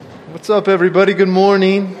What's up, everybody? Good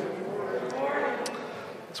morning.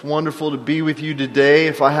 It's wonderful to be with you today.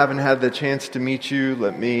 If I haven't had the chance to meet you,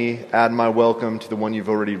 let me add my welcome to the one you've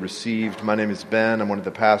already received. My name is Ben. I'm one of the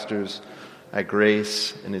pastors at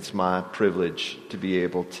Grace, and it's my privilege to be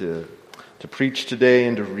able to preach today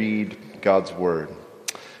and to read God's Word.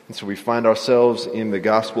 And so we find ourselves in the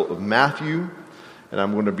Gospel of Matthew, and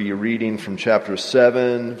I'm going to be reading from chapter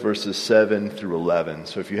 7, verses 7 through 11.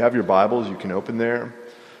 So if you have your Bibles, you can open there.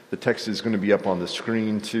 The text is going to be up on the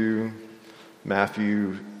screen too.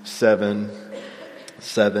 Matthew 7,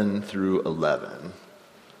 7 through 11.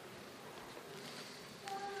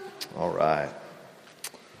 All right.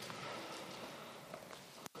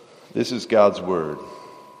 This is God's Word.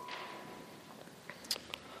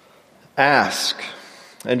 Ask,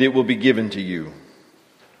 and it will be given to you.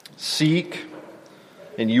 Seek,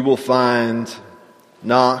 and you will find.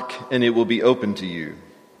 Knock, and it will be opened to you.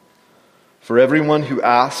 For everyone who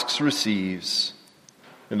asks receives,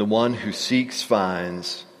 and the one who seeks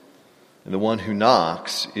finds, and the one who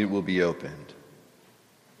knocks it will be opened.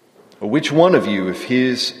 Or which one of you, if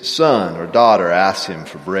his son or daughter asks him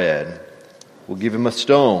for bread, will give him a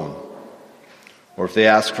stone? Or if they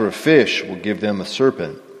ask for a fish, will give them a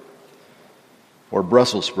serpent? Or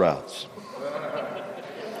Brussels sprouts?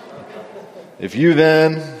 If you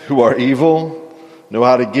then, who are evil, know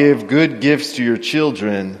how to give good gifts to your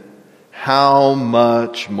children, how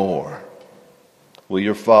much more will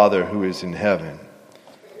your Father who is in heaven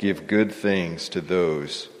give good things to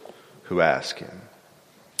those who ask him?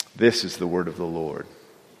 This is the word of the Lord.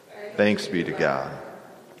 Thanks be to God.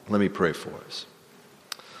 Let me pray for us.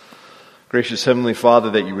 Gracious Heavenly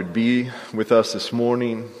Father, that you would be with us this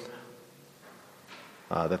morning,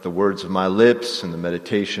 that the words of my lips and the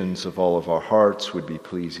meditations of all of our hearts would be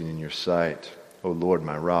pleasing in your sight. O Lord,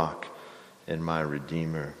 my rock and my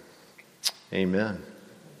redeemer. Amen.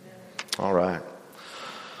 All right.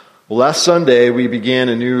 Well, last Sunday we began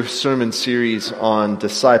a new sermon series on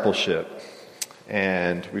discipleship.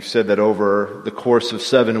 And we've said that over the course of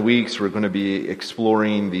 7 weeks we're going to be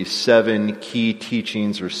exploring the 7 key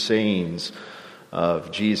teachings or sayings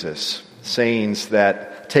of Jesus. Sayings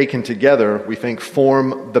that, taken together, we think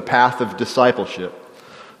form the path of discipleship,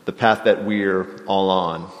 the path that we're all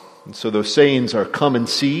on. And so those sayings are: come and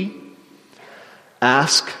see,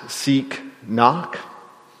 ask, seek, knock,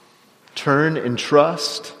 turn and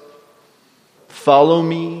trust, follow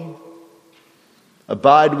me,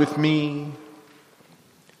 abide with me,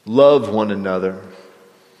 love one another,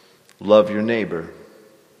 love your neighbor.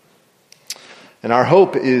 And our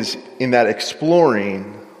hope is in that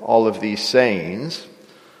exploring all of these sayings,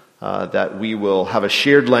 that we will have a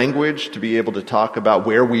shared language to be able to talk about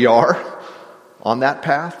where we are on that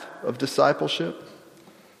path of discipleship,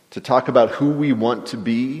 to talk about who we want to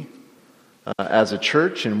be as a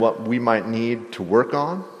church and what we might need to work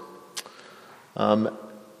on.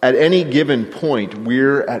 At any given point,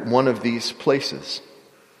 we're at one of these places.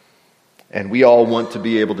 And we all want to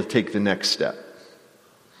be able to take the next step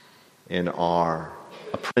in our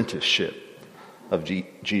apprenticeship of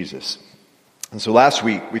Jesus. And so last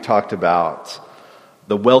week we talked about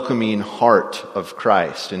the welcoming heart of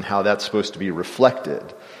Christ and how that's supposed to be reflected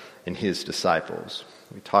in his disciples.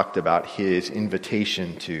 We talked about his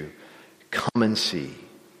invitation to come and see.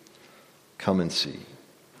 Come and see.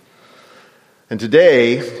 And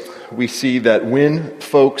today, we see that when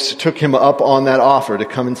folks took him up on that offer to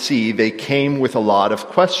come and see, they came with a lot of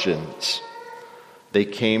questions. They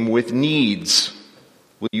came with needs.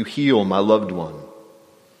 Will you heal my loved one?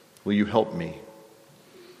 Will you help me?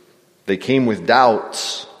 They came with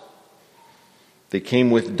doubts. They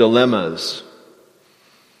came with dilemmas,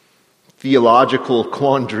 theological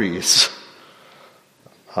quandaries,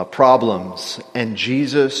 problems, and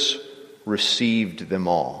Jesus received them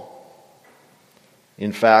all.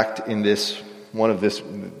 In fact, in this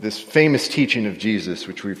famous teaching of Jesus,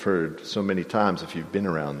 which we've heard so many times if you've been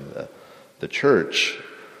around the church,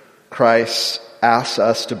 Christ asks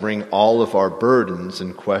us to bring all of our burdens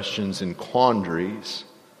and questions and quandaries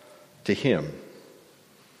to him.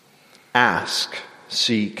 Ask,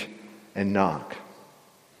 seek, and knock.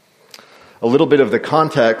 A little bit of the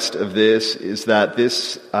context of this is that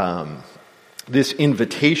this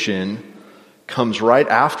invitation comes right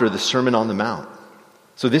after the Sermon on the Mount.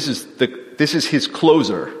 So this is his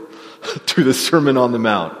closer to the Sermon on the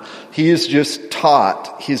Mount. He has just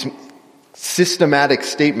taught his systematic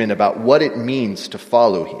statement about what it means to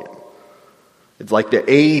follow him. It's like the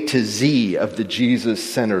A to Z of the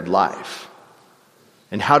Jesus-centered life.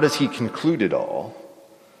 And how does he conclude it all?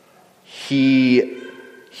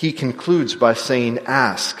 He concludes by saying,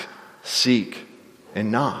 ask, seek,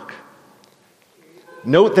 and knock.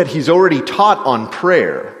 Note that he's already taught on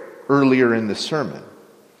prayer earlier in the sermon.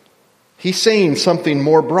 He's saying something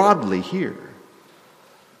more broadly here.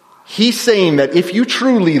 He's saying that if you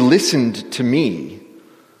truly listened to me,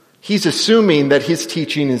 he's assuming that his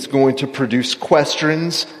teaching is going to produce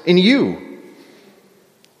questions in you,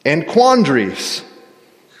 and quandaries,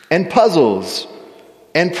 and puzzles,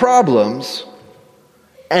 and problems,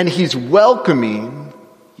 and he's welcoming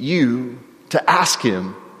you to ask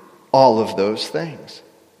him all of those things.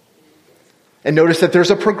 And notice that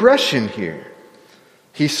there's a progression here.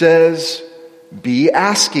 He says, be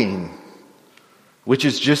asking, which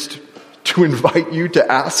is just to invite you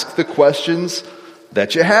to ask the questions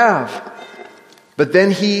that you have. But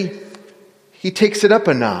then he takes it up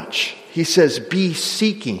a notch. He says, be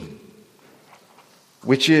seeking,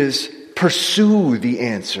 which is pursue the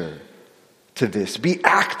answer to this. Be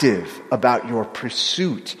active about your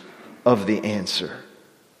pursuit of the answer.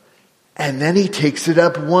 And then he takes it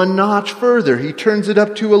up one notch further. He turns it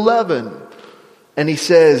up to 11. And he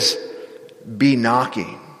says, be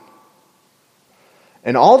knocking.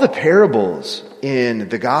 And all the parables in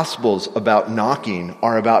the Gospels about knocking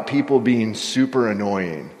are about people being super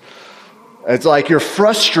annoying. It's like you're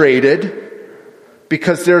frustrated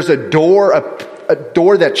because there's a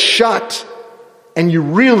door that's shut, and you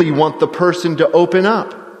really want the person to open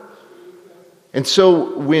up. And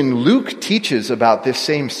so when Luke teaches about this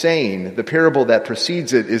same saying, the parable that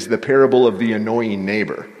precedes it is the parable of the annoying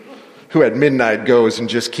neighbor, who at midnight goes and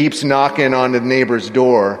just keeps knocking on the neighbor's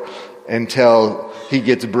door until he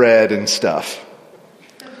gets bread and stuff.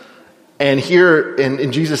 And here,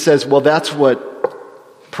 and Jesus says, well, that's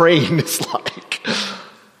what praying is like.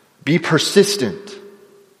 Be persistent.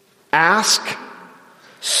 Ask,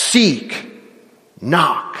 seek,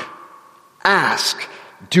 knock. Ask.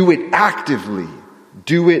 Do it actively.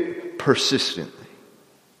 Do it persistently.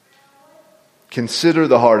 Consider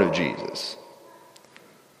the heart of Jesus.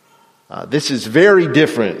 This is very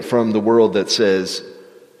different from the world that says,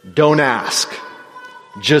 don't ask,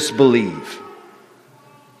 just believe.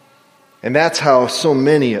 And that's how so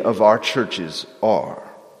many of our churches are.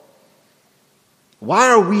 Why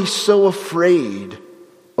are we so afraid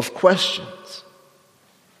of questions?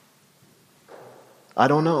 I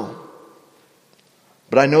don't know.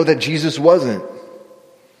 But I know that Jesus wasn't.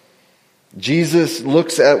 Jesus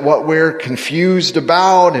looks at what we're confused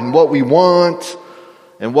about and what we want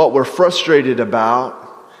and what we're frustrated about.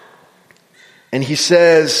 And he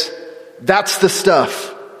says, that's the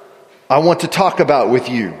stuff I want to talk about with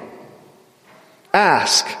you.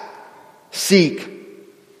 Ask, seek,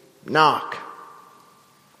 knock.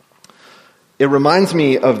 It reminds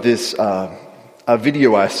me of this a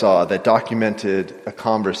video I saw that documented a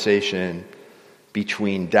conversation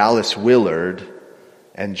between Dallas Willard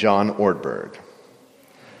and John Ortberg.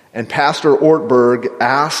 And Pastor Ortberg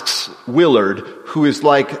asks Willard, who is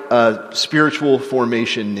like a spiritual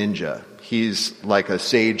formation ninja. He's like a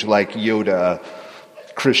sage, like Yoda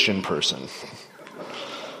Christian person.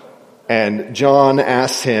 And John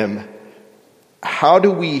asks him, how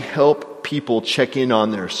do we help people check in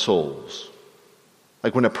on their souls?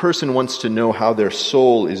 Like when a person wants to know how their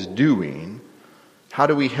soul is doing, how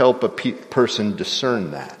do we help a person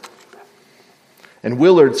discern that? And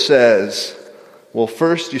Willard says, well,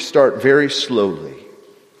 first you start very slowly.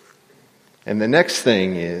 And the next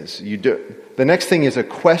thing is a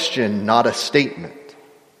question, not a statement.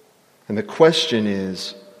 And the question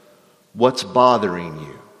is, what's bothering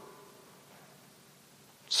you?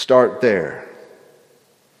 Start there.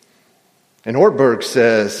 And Ortberg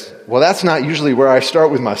says, well, that's not usually where I start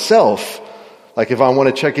with myself. Like if I want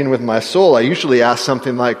to check in with my soul, I usually ask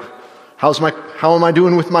something like, how am I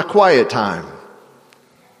doing with my quiet time?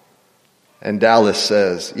 And Dallas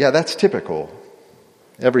says, yeah, that's typical.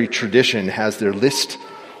 Every tradition has their list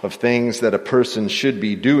of things that a person should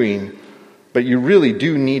be doing, but you really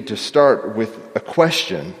do need to start with a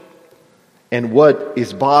question, and what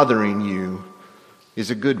is bothering you is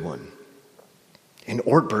a good one. And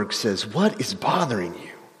Ortberg says, what is bothering you?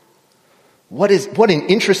 What an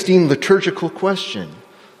interesting liturgical question.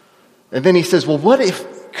 And then he says, well,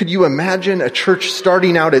 could you imagine a church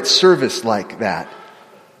starting out its service like that?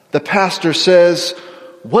 The pastor says,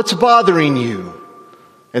 what's bothering you?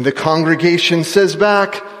 And the congregation says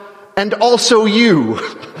back, and also you.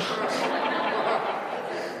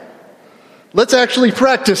 Let's actually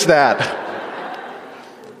practice that.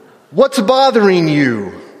 What's bothering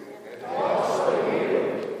you?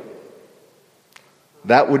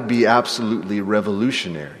 That would be absolutely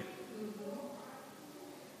revolutionary.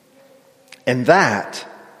 And that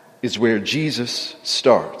is where Jesus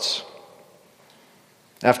starts.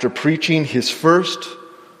 After preaching his first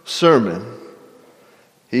sermon,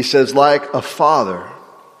 He says, like a father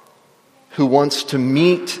who wants to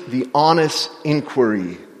meet the honest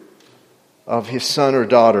inquiry of his son or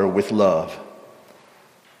daughter with love.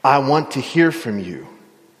 I want to hear from you.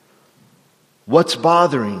 What's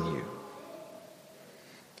bothering you?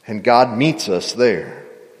 And God meets us there.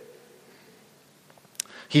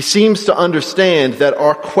 He seems to understand that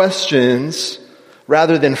our questions,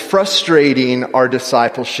 rather than frustrating our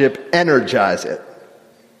discipleship, energize it.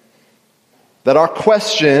 That our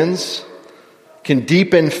questions can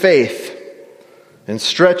deepen faith and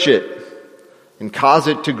stretch it and cause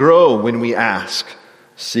it to grow when we ask,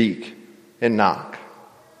 seek, and knock.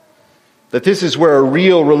 That this is where a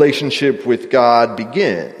real relationship with God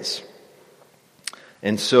begins.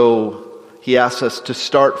 And so he asks us to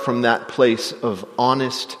start from that place of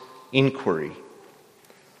honest inquiry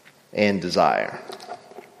and desire.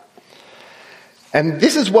 And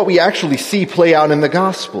this is what we actually see play out in the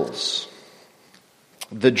Gospels.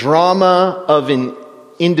 The drama of an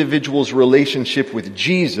individual's relationship with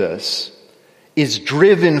Jesus is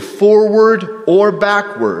driven forward or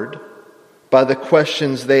backward by the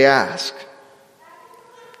questions they ask.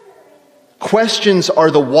 Questions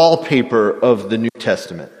are the wallpaper of the New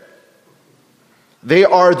Testament. They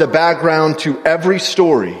are the background to every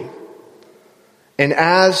story. And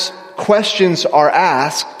as questions are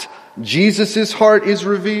asked, Jesus' heart is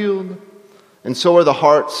revealed, and so are the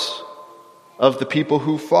hearts of the people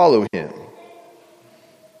who follow him.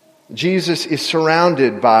 Jesus is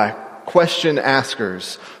surrounded by question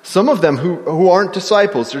askers. Some of them who aren't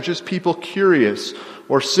disciples, they're just people curious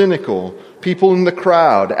or cynical, people in the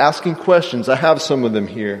crowd asking questions. I have some of them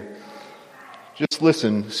here. Just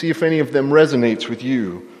listen, see if any of them resonates with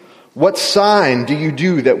you. What sign do you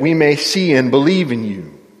do that we may see and believe in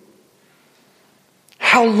you?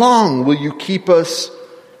 How long will you keep us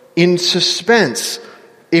in suspense?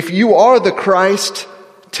 If you are the Christ,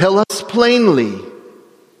 tell us plainly.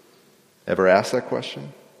 Ever asked that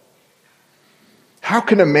question? How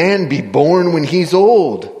can a man be born when he's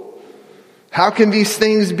old? How can these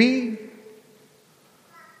things be?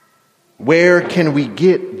 Where can we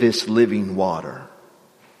get this living water?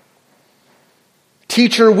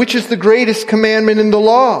 Teacher, which is the greatest commandment in the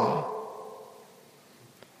law?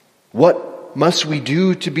 What must we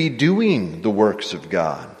do to be doing the works of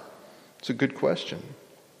God? It's a good question.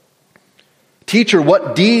 Teacher,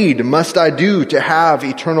 what deed must I do to have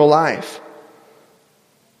eternal life?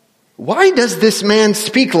 Why does this man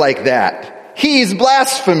speak like that? He's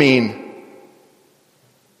blaspheming.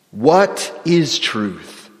 What is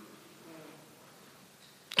truth?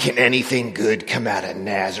 Can anything good come out of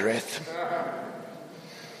Nazareth?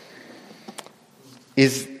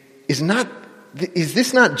 Is this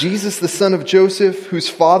not Jesus, the son of Joseph, whose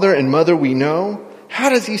father and mother we know? How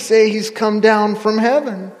does he say he's come down from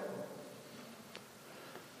heaven?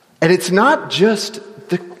 And it's not just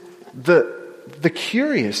the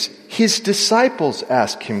curious. His disciples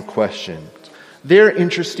ask him questions. They're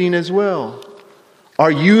interesting as well. Are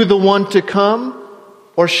you the one to come,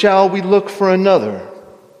 or shall we look for another?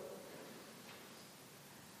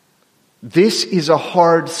 This is a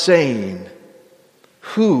hard saying.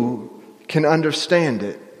 Who can understand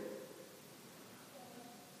it?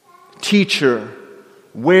 Teacher,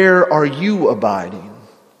 where are you abiding?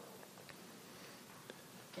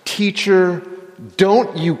 Teacher,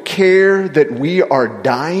 don't you care that we are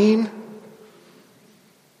dying?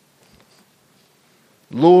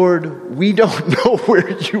 Lord, we don't know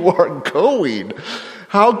where you are going.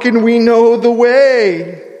 How can we know the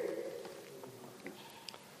way?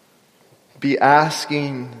 Be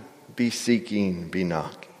asking, be seeking, be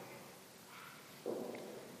knocking.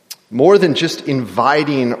 More than just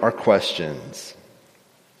inviting our questions,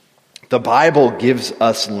 the Bible gives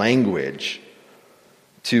us language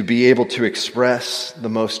to be able to express the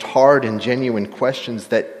most hard and genuine questions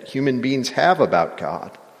that human beings have about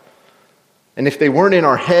God. And if they weren't in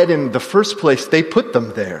our head in the first place, they put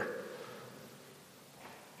them there.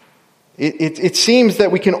 It seems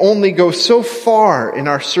that we can only go so far in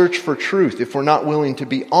our search for truth if we're not willing to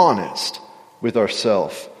be honest with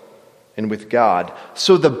ourselves and with God.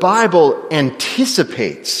 So the Bible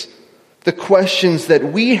anticipates the questions that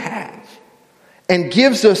we have and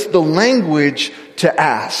gives us the language to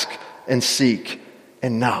ask and seek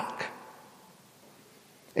and knock.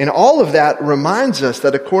 And all of that reminds us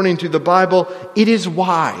that according to the Bible, it is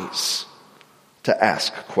wise to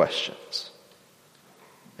ask questions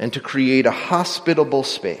and to create a hospitable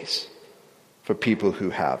space for people who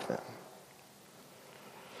have them.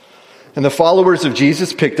 And the followers of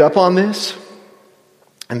Jesus picked up on this,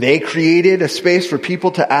 and they created a space for people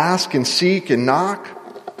to ask and seek and knock,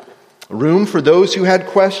 room for those who had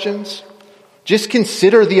questions. Just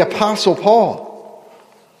consider the Apostle Paul.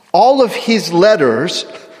 All of his letters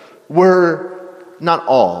were, not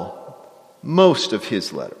all, most of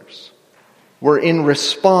his letters were in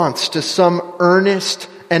response to some earnest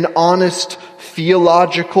and honest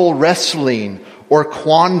theological wrestling or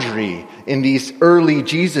quandary in these early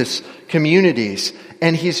Jesus communities.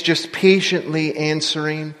 And he's just patiently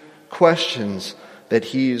answering questions that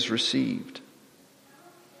he's received.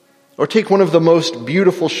 Or take one of the most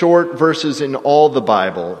beautiful short verses in all the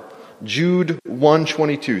Bible, Jude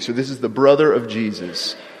 1:22. So this is the brother of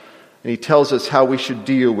Jesus. And he tells us how we should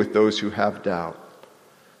deal with those who have doubt.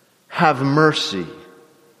 Have mercy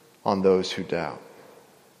on those who doubt.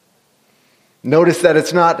 Notice that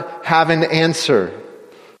it's not have an answer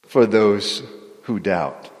for those who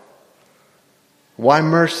doubt. Why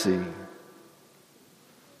mercy?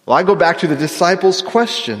 Well, I go back to the disciples'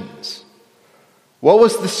 questions. What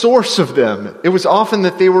was the source of them? It was often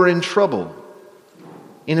that they were in trouble,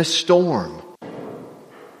 in a storm,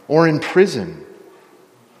 or in prison,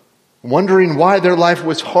 wondering why their life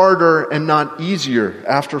was harder and not easier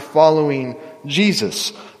after following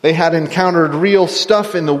Jesus. They had encountered real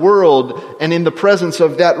stuff in the world, and in the presence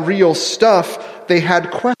of that real stuff, they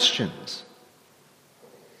had questions.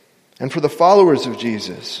 And for the followers of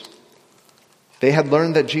Jesus, they had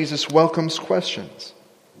learned that Jesus welcomes questions.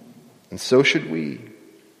 And so should we.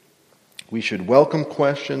 We should welcome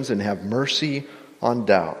questions and have mercy on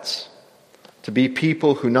doubts. To be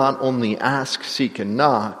people who not only ask, seek, and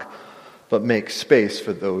knock, but make space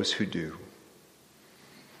for those who do.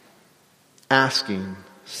 Asking,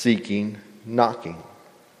 seeking, knocking.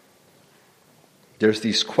 There's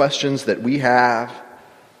these questions that we have,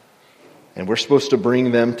 and we're supposed to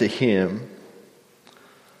bring them to Him.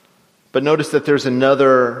 But notice that there's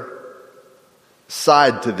another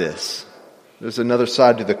side to this. There's another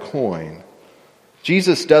side to the coin.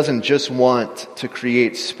 Jesus doesn't just want to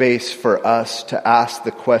create space for us to ask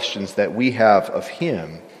the questions that we have of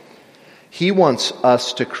Him. He wants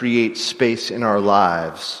us to create space in our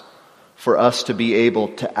lives for us to be able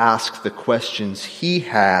to ask the questions He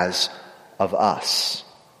has of us.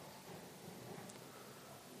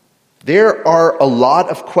 There are a lot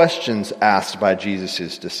of questions asked by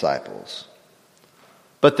Jesus' disciples.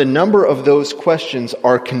 But the number of those questions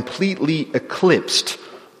are completely eclipsed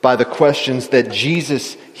by the questions that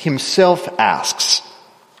Jesus Himself asks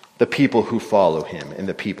the people who follow Him and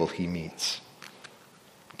the people He meets.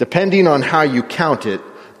 Depending on how you count it,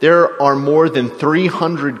 there are more than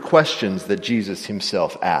 300 questions that Jesus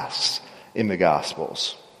Himself asks in the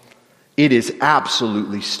Gospels. It is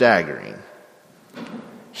absolutely staggering.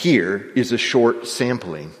 Here is a short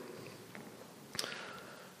sampling.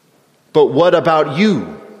 But what about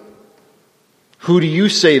you? Who do you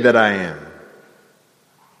say that I am?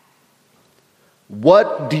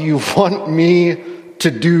 What do you want me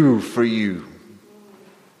to do for you?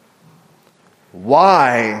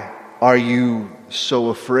 Why are you so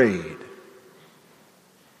afraid?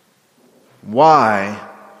 Why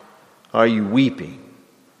are you weeping?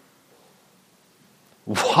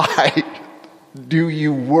 Why do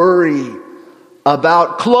you worry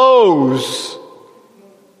about clothes?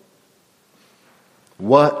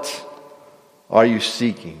 What are you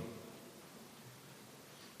seeking?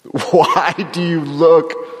 Why do you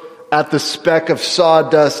look at the speck of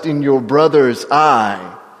sawdust in your brother's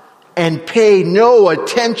eye and pay no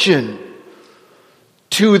attention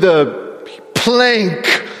to the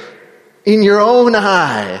plank in your own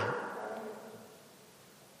eye?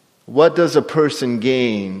 What does a person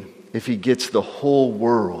gain if he gets the whole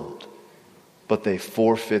world, but they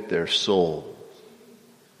forfeit their soul?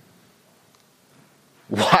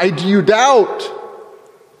 Why do you doubt?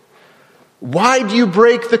 Why do you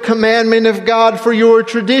break the commandment of God for your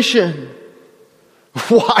tradition?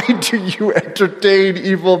 Why do you entertain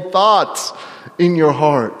evil thoughts in your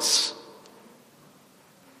hearts?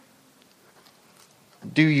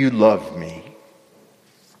 Do you love me?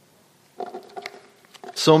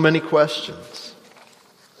 So many questions.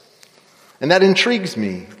 And that intrigues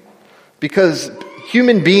me because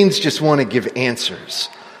human beings just want to give answers.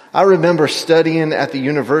 I remember studying at the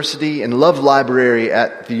university, and Love Library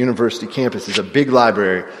at the university campus is a big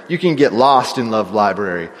library. You can get lost in Love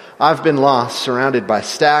Library. I've been lost, surrounded by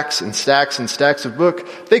stacks and stacks and stacks of books.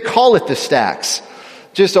 They call it the stacks.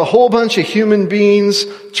 Just a whole bunch of human beings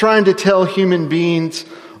trying to tell human beings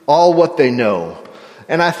all what they know.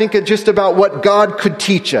 And I think just about what God could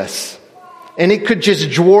teach us. And it could just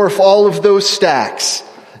dwarf all of those stacks.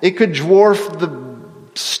 It could dwarf the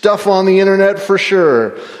stuff on the internet for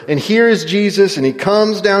sure. And here is Jesus, and He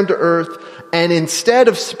comes down to earth, and instead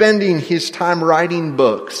of spending His time writing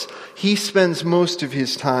books, He spends most of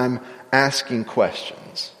His time asking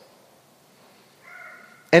questions.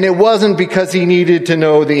 And it wasn't because he needed to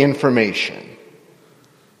know the information.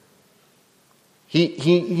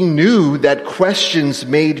 He knew that questions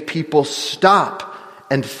made people stop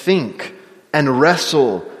and think and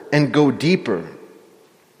wrestle and go deeper.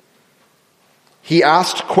 He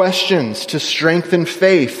asked questions to strengthen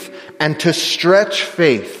faith and to stretch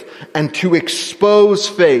faith and to expose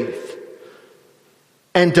faith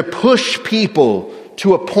and to push people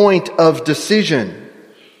to a point of decision,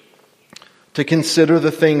 to consider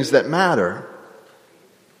the things that matter.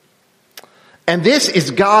 And this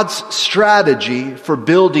is God's strategy for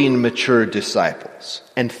building mature disciples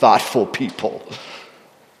and thoughtful people.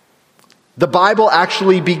 The Bible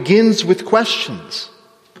actually begins with questions.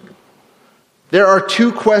 There are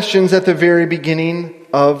two questions at the very beginning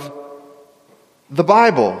of the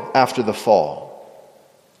Bible after the fall.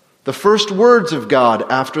 The first words of God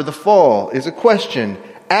after the fall is a question.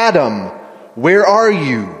 Adam, where are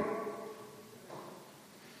you?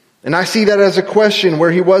 And I see that as a question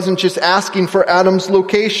where he wasn't just asking for Adam's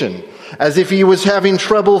location, as if he was having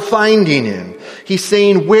trouble finding him. He's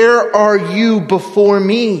saying, where are you before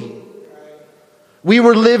me? We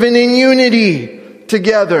were living in unity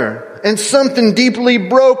together, and something deeply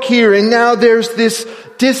broke here, and now there's this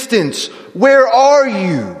distance. Where are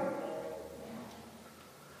you?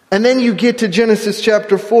 And then you get to Genesis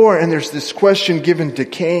chapter 4, and there's this question given to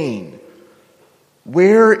Cain.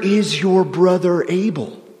 Where is your brother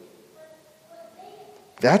Abel?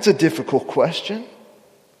 That's a difficult question.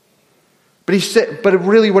 But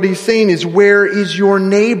really what he's saying is, where is your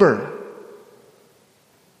neighbor?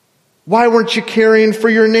 Why weren't you caring for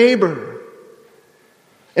your neighbor?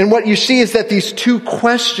 And what you see is that these two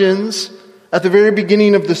questions at the very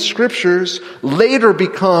beginning of the scriptures later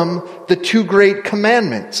become the two great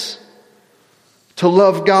commandments: to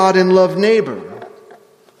love God and love neighbor.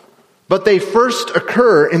 But they first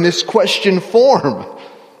occur in this question form.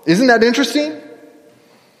 Isn't that interesting?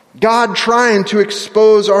 God trying to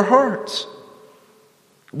expose our hearts.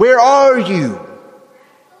 Where are you?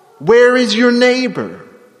 Where is your neighbor?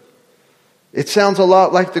 It sounds a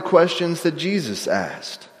lot like the questions that Jesus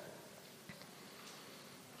asked.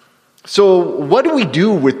 So what do we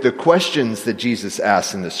do with the questions that Jesus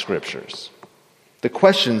asked in the scriptures? The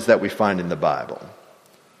questions that we find in the Bible.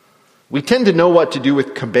 We tend to know what to do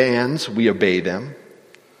with commands, we obey them.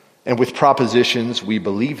 And with propositions, we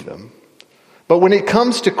believe them. But when it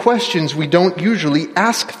comes to questions, we don't usually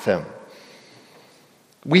ask them.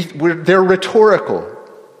 They're rhetorical.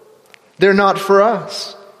 They're not for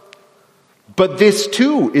us. But this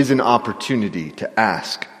too is an opportunity to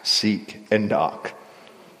ask, seek, and knock.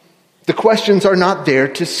 The questions are not there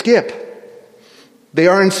to skip. They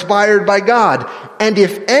are inspired by God. And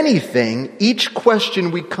if anything, each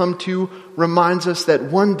question we come to reminds us that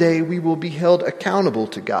one day we will be held accountable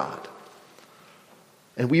to God.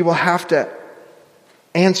 And we will have to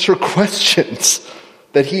answer questions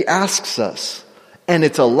that He asks us. And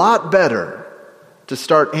it's a lot better to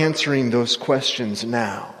start answering those questions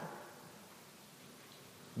now.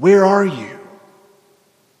 Where are you?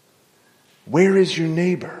 Where is your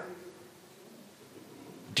neighbor?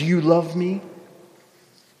 Do you love me?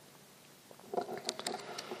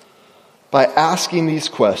 By asking these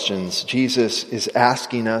questions, Jesus is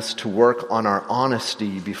asking us to work on our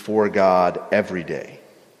honesty before God every day.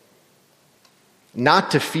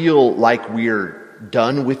 Not to feel like we're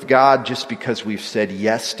done with God just because we've said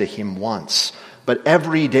yes to Him once, but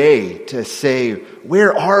every day to say,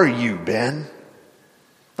 where are you, Ben?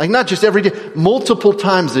 Like not just every day, multiple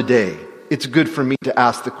times a day. It's good for me to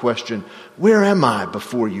ask the question, where am I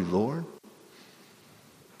before you, Lord?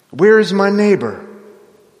 Where is my neighbor?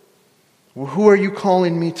 Well, who are you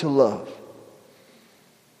calling me to love?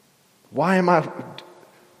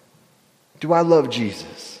 Do I love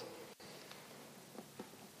Jesus?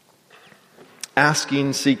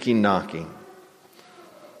 Asking, seeking, knocking.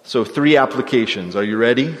 So 3 applications. Are you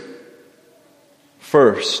ready?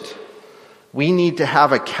 First, we need to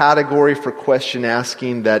have a category for question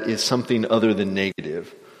asking that is something other than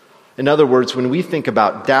negative. In other words, when we think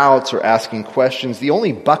about doubts or asking questions, the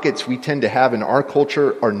only buckets we tend to have in our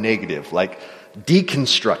culture are negative, like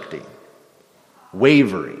deconstructing,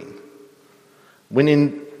 wavering. When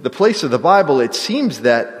in the place of the Bible, it seems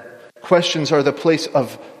that questions are the place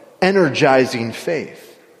of energizing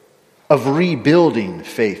faith, of rebuilding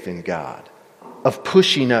faith in God, of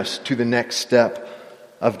pushing us to the next step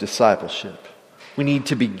of discipleship. We need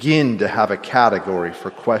to begin to have a category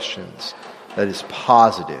for questions that is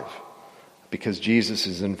positive, because Jesus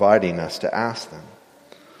is inviting us to ask them.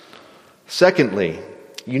 Secondly,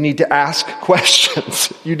 You need to ask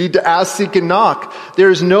questions. You need to ask, seek, and knock.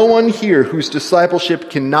 There is no one here whose discipleship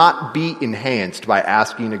cannot be enhanced by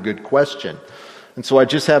asking a good question. And so I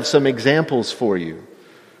just have some examples for you.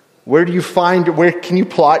 Where can you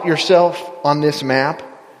plot yourself on this map?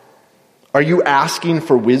 Are you asking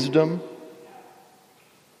for wisdom?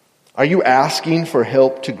 Are you asking for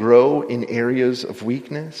help to grow in areas of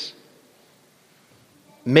weakness?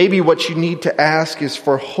 Maybe what you need to ask is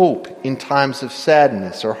for hope in times of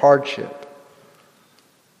sadness or hardship.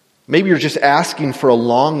 Maybe you're just asking for a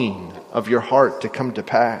longing of your heart to come to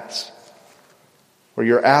pass. Or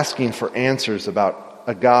you're asking for answers about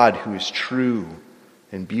a God who is true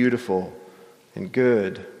and beautiful and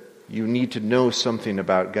good. You need to know something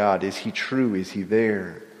about God. Is He true? Is He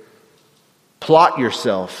there? Plot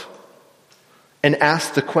yourself and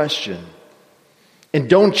ask the question. And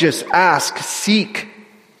don't just ask, seek.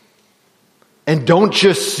 And don't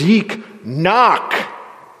just seek, knock.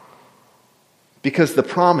 Because the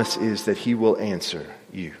promise is that He will answer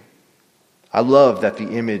you. I love that the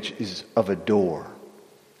image is of a door.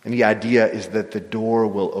 And the idea is that the door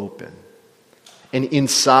will open. And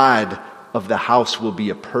inside of the house will be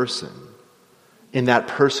a person. And that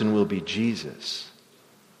person will be Jesus.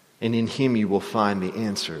 And in Him you will find the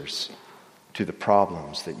answers to the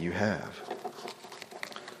problems that you have.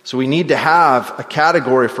 So we need to have a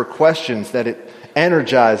category for questions that it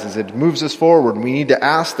energizes, it moves us forward. We need to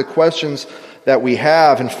ask the questions that we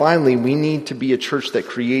have. And finally, we need to be a church that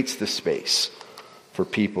creates the space for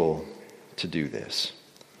people to do this.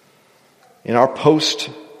 In our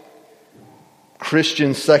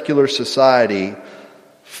post-Christian secular society,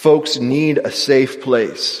 folks need a safe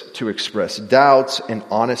place to express doubts and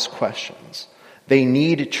honest questions. They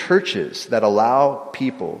need churches that allow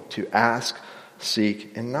people to ask,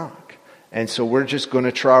 seek, and knock. And so we're just going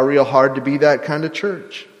to try real hard to be that kind of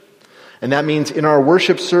church. And that means in our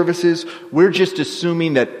worship services, we're just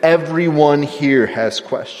assuming that everyone here has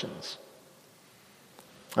questions.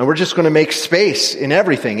 And we're just going to make space in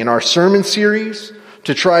everything, in our sermon series,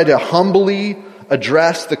 to try to humbly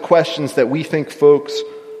address the questions that we think folks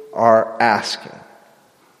are asking.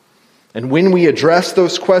 And when we address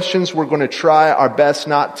those questions, we're going to try our best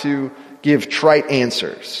not to give trite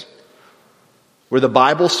answers. Where the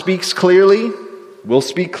Bible speaks clearly, we'll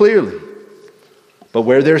speak clearly. But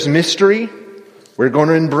where there's mystery, we're going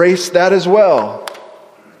to embrace that as well.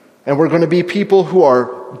 And we're going to be people who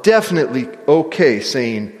are definitely okay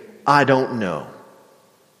saying, I don't know,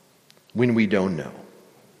 when we don't know.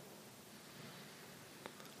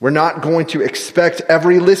 We're not going to expect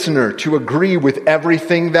every listener to agree with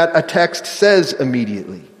everything that a text says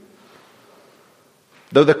immediately.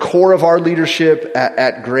 Though the core of our leadership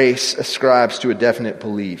at Grace ascribes to a definite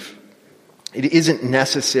belief, it isn't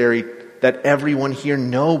necessary that everyone here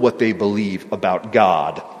know what they believe about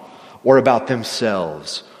God or about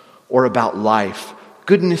themselves or about life.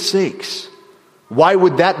 Goodness sakes, why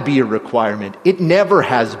would that be a requirement? It never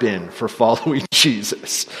has been for following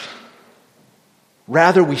Jesus.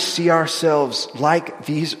 Rather, we see ourselves like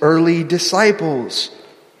these early disciples.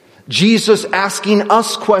 Jesus asking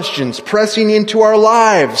us questions, pressing into our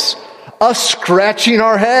lives, us scratching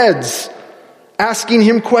our heads, asking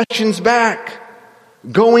Him questions back,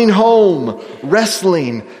 going home,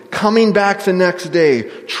 wrestling, coming back the next day,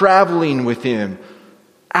 traveling with Him,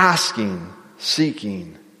 asking,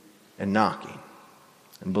 seeking, and knocking,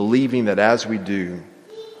 and believing that as we do,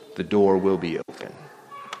 the door will be open.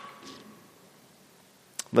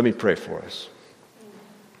 Let me pray for us.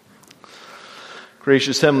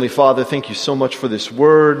 Gracious Heavenly Father, thank you so much for this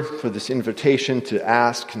word, for this invitation to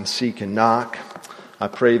ask and seek and knock. I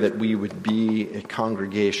pray that we would be a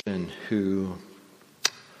congregation who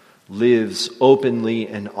lives openly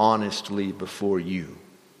and honestly before you.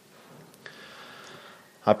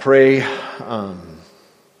 I pray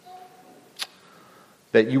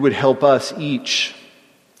that you would help us each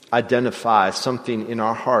identify something in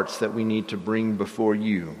our hearts that we need to bring before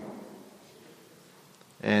you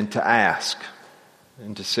and to ask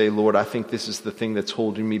and to say, Lord, I think this is the thing that's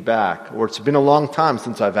holding me back. Or it's been a long time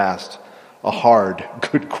since I've asked a hard,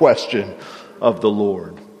 good question of the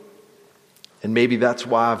Lord. And maybe that's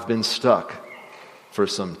why I've been stuck for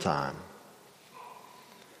some time.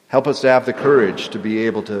 Help us to have the courage to be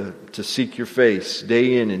able to seek your face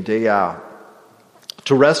day in and day out.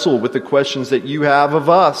 To wrestle with the questions that you have of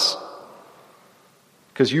us.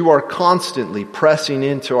 Because you are constantly pressing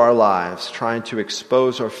into our lives, trying to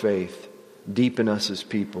expose our faith, deepen us as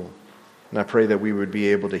people. And I pray that we would be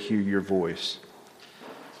able to hear your voice.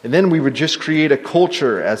 And then we would just create a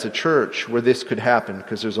culture as a church where this could happen,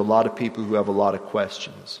 because there's a lot of people who have a lot of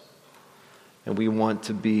questions. And we want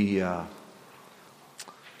to be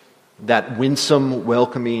that winsome,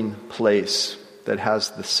 welcoming place that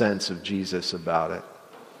has the sense of Jesus about it.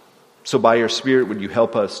 So by your Spirit, would you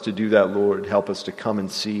help us to do that, Lord? Help us to come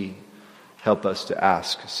and see. Help us to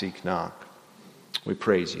ask, seek, knock. We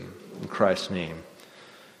praise you. In Christ's name,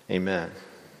 amen.